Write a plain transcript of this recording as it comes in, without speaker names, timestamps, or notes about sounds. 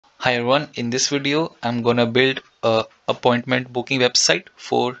Hi everyone, in this video I'm gonna build a appointment booking website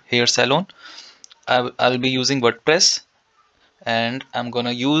for hair salon. I'll be using WordPress and I'm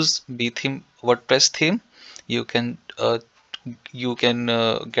gonna use theme WordPress theme. You can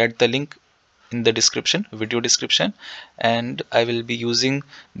get the link in the description, video description, and I will be using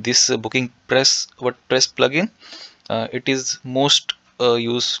this booking press WordPress plugin. It is most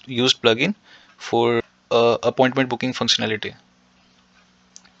used plugin for appointment booking functionality.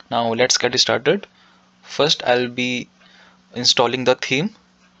 Now let's get started. First I'll be installing the theme.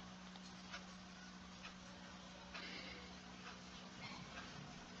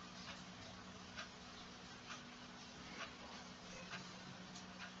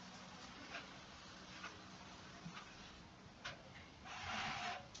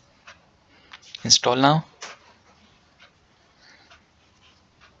 Install now.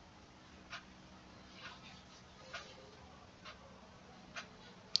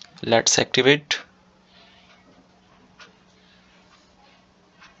 Let's activate.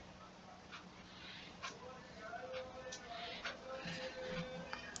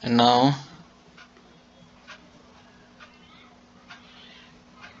 And now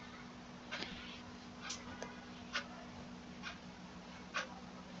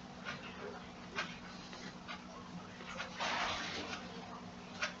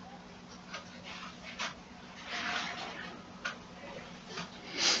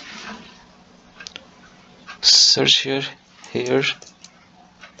search here hair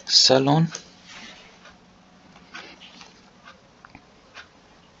salon.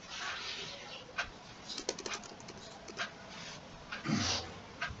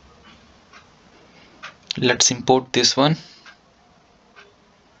 Let's import this one.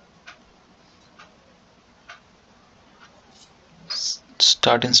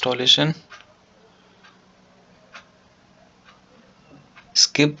 Start installation.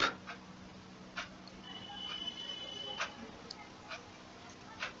 Skip.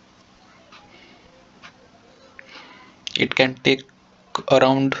 It can take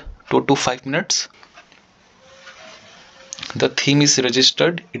around 2 to 5 minutes. The theme is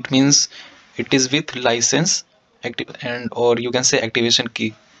registered. It means it is with license active and or you can say activation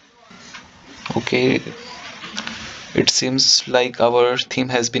key. Okay, it seems like our theme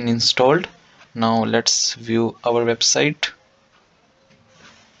has been installed. Now let's view our website.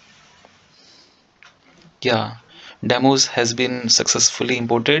 Yeah, demos has been successfully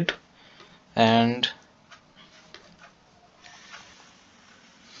imported, and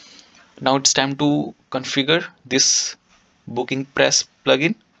now it's time to configure this booking press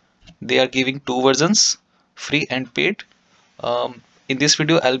plugin. They are giving two versions, free and paid. In this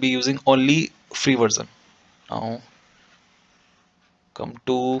video I'll be using only free version. Now come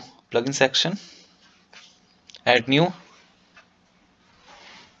to plugin section, add new.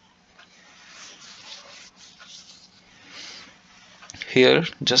 Here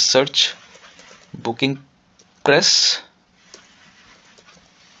just search booking press.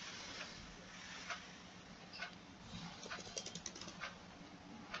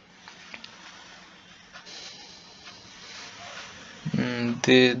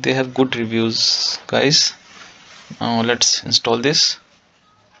 They have good reviews, guys. Now let's install this.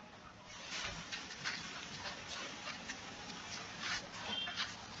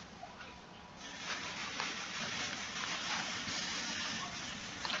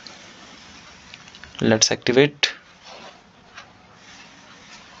 Let's activate.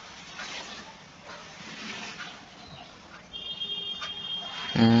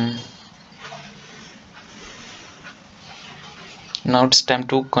 Now it's time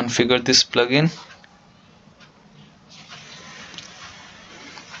to configure this plugin.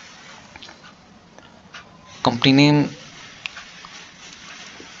 Company name,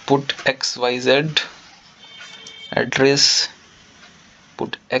 put XYZ. Address,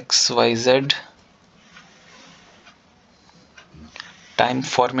 put XYZ. Time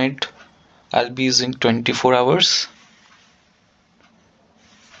format, I'll be using 24 hours.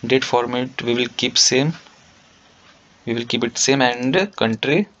 Date format we will keep same. We will keep it same, and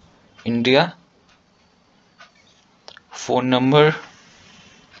country India. Phone number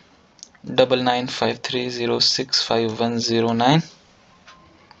 9953065109.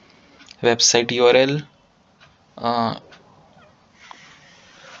 Website URL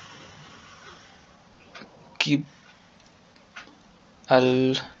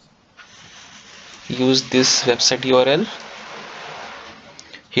I'll use this website URL.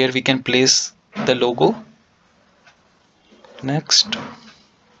 Here we can place the logo. Next,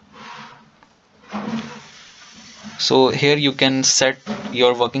 so here you can set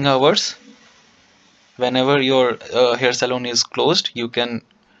your working hours. Whenever your hair salon is closed, you can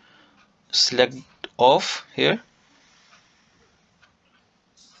select off here.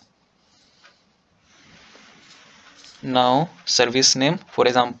 Now service name, for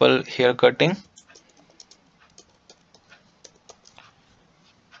example, hair cutting,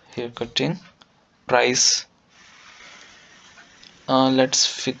 price, let's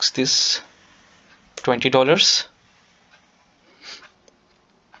fix this $20.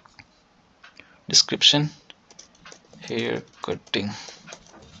 Description, hair cutting,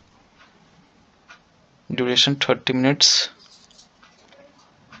 duration 30 minutes,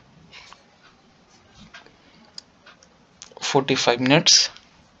 45 minutes.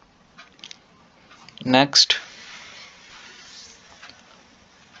 Next.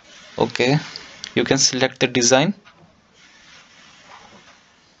 Okay, you can select the design.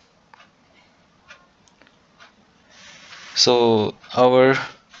 So our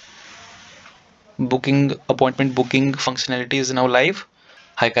appointment booking functionality is now live.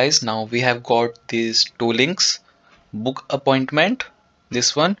 Hi guys, now we have got these two links, book appointment,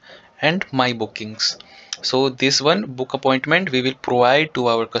 this one, and my bookings. So this one, book appointment, we will provide to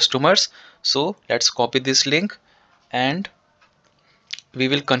our customers. So let's copy this link and we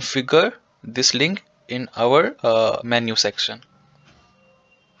will configure this link in our menu section.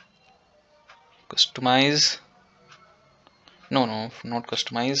 Customize, no, not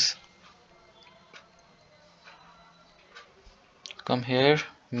customize. Come here,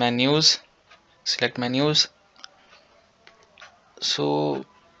 menus, select menus. So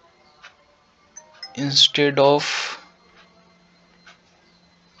instead of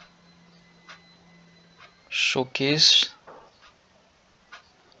showcase,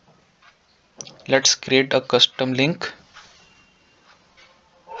 let's create a custom link.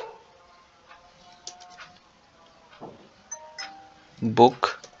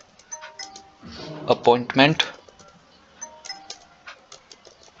 Book appointment,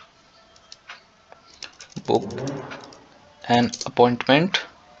 book an appointment.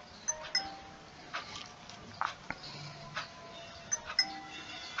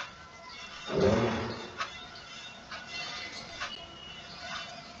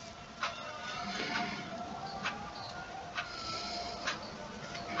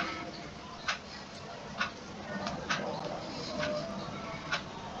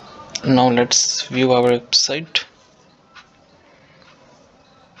 Now let's view our website.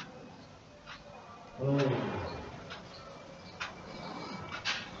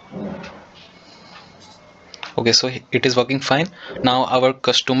 Okay, so it is working fine. Now our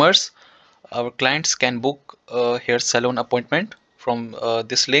customers, our clients can book a hair salon appointment from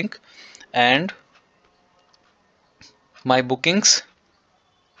this link, and my bookings,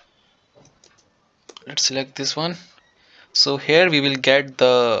 let's select this one. So here we will get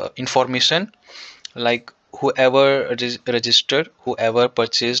the information like whoever registered, whoever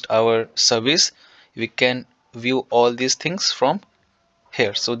purchased our service, we can view all these things from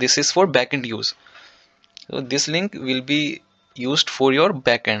here. So this is for backend use. So this link will be used for your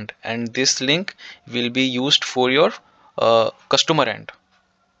backend and this link will be used for your customer end.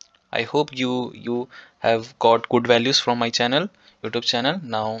 I hope you have got good values from my channel, YouTube channel.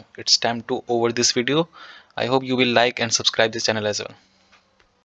 Now it's time to over this video. I hope you will like and subscribe this channel as well.